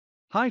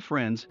Hi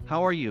friends,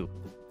 how are you?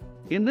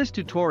 In this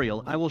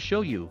tutorial I will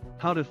show you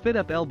how to fit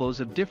up elbows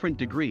of different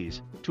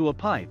degrees to a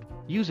pipe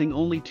using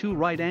only 2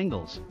 right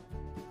angles.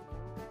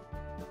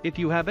 If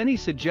you have any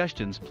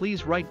suggestions,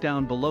 please write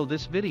down below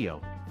this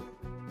video.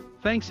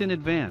 Thanks in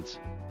advance.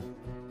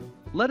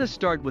 Let us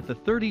start with the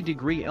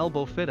 30-degree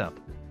elbow fit up.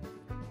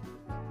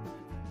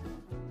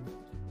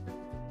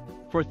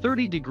 For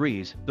 30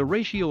 degrees, the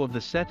ratio of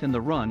the set and the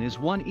run is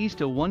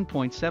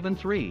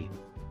 1:1.73.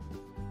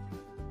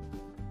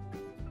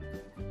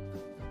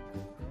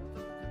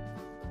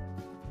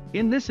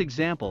 In this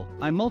example,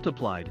 I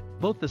multiplied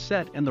both the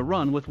set and the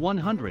run with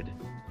 100.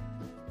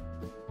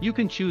 You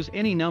can choose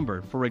any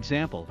number. For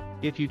example,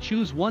 if you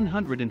choose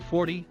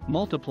 140,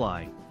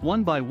 multiply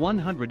 1 by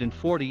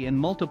 140 and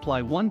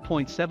multiply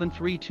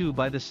 1.732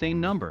 by the same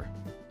number.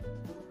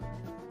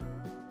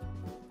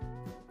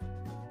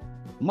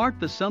 Mark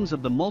the sums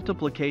of the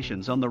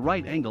multiplications on the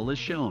right angle as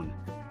shown.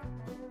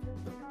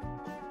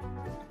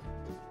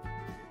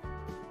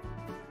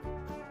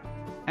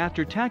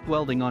 After tack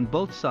welding on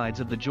both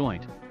sides of the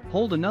joint,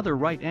 hold another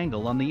right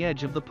angle on the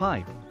edge of the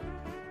pipe.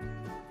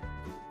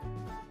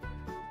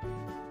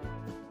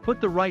 Put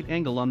the right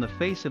angle on the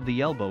face of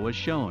the elbow as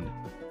shown.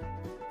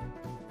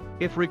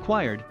 If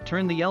required,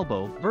 turn the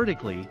elbow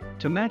vertically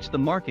to match the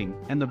marking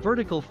and the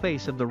vertical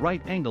face of the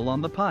right angle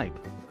on the pipe.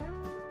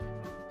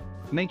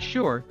 Make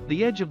sure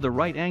the edge of the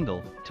right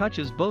angle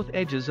touches both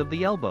edges of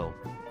the elbow.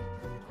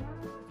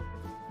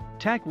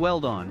 Tack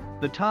weld on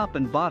the top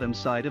and bottom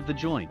side of the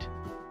joint.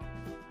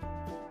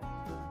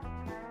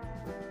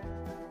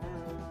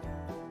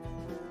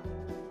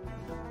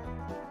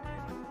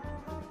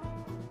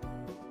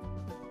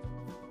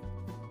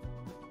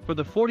 For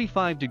the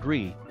 45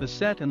 degree, the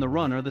set and the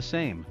run are the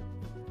same.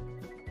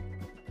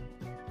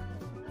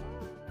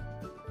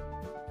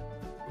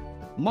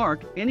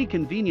 Mark any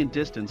convenient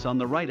distance on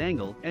the right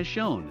angle as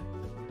shown.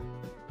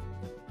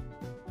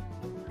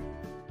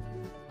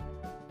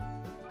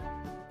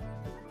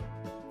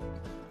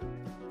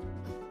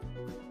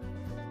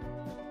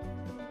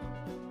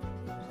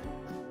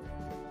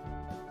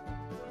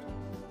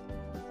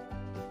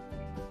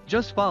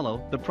 Just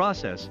follow the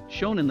process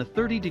shown in the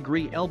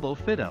 30-degree elbow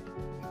fit up.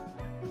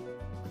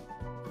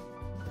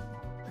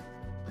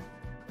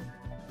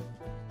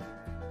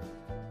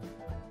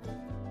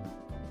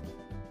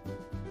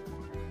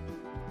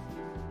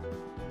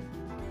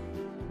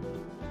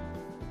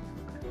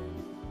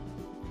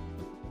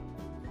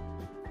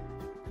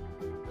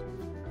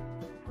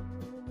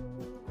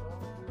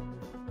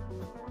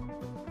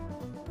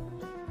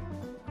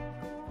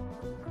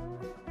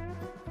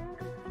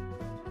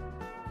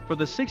 For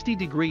the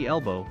 60-degree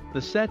elbow,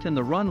 the set and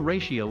the run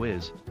ratio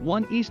is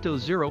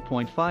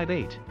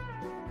 1:0.58.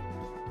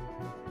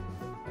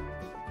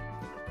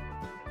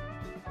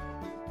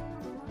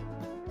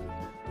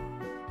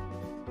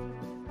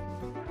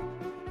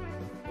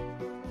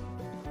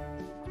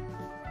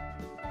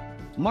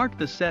 Mark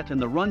the set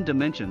and the run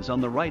dimensions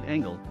on the right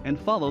angle and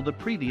follow the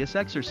previous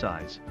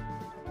exercise.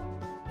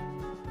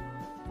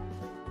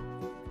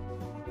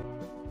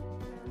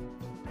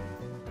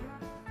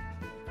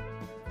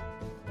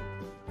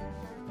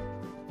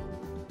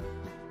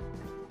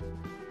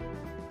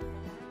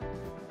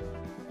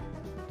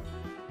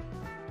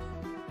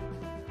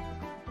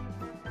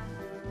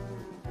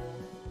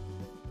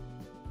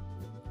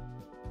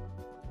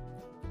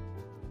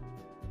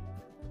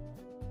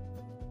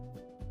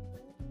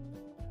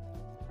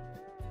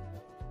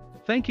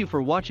 Thank you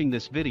for watching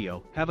this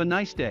video. Have a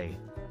nice day.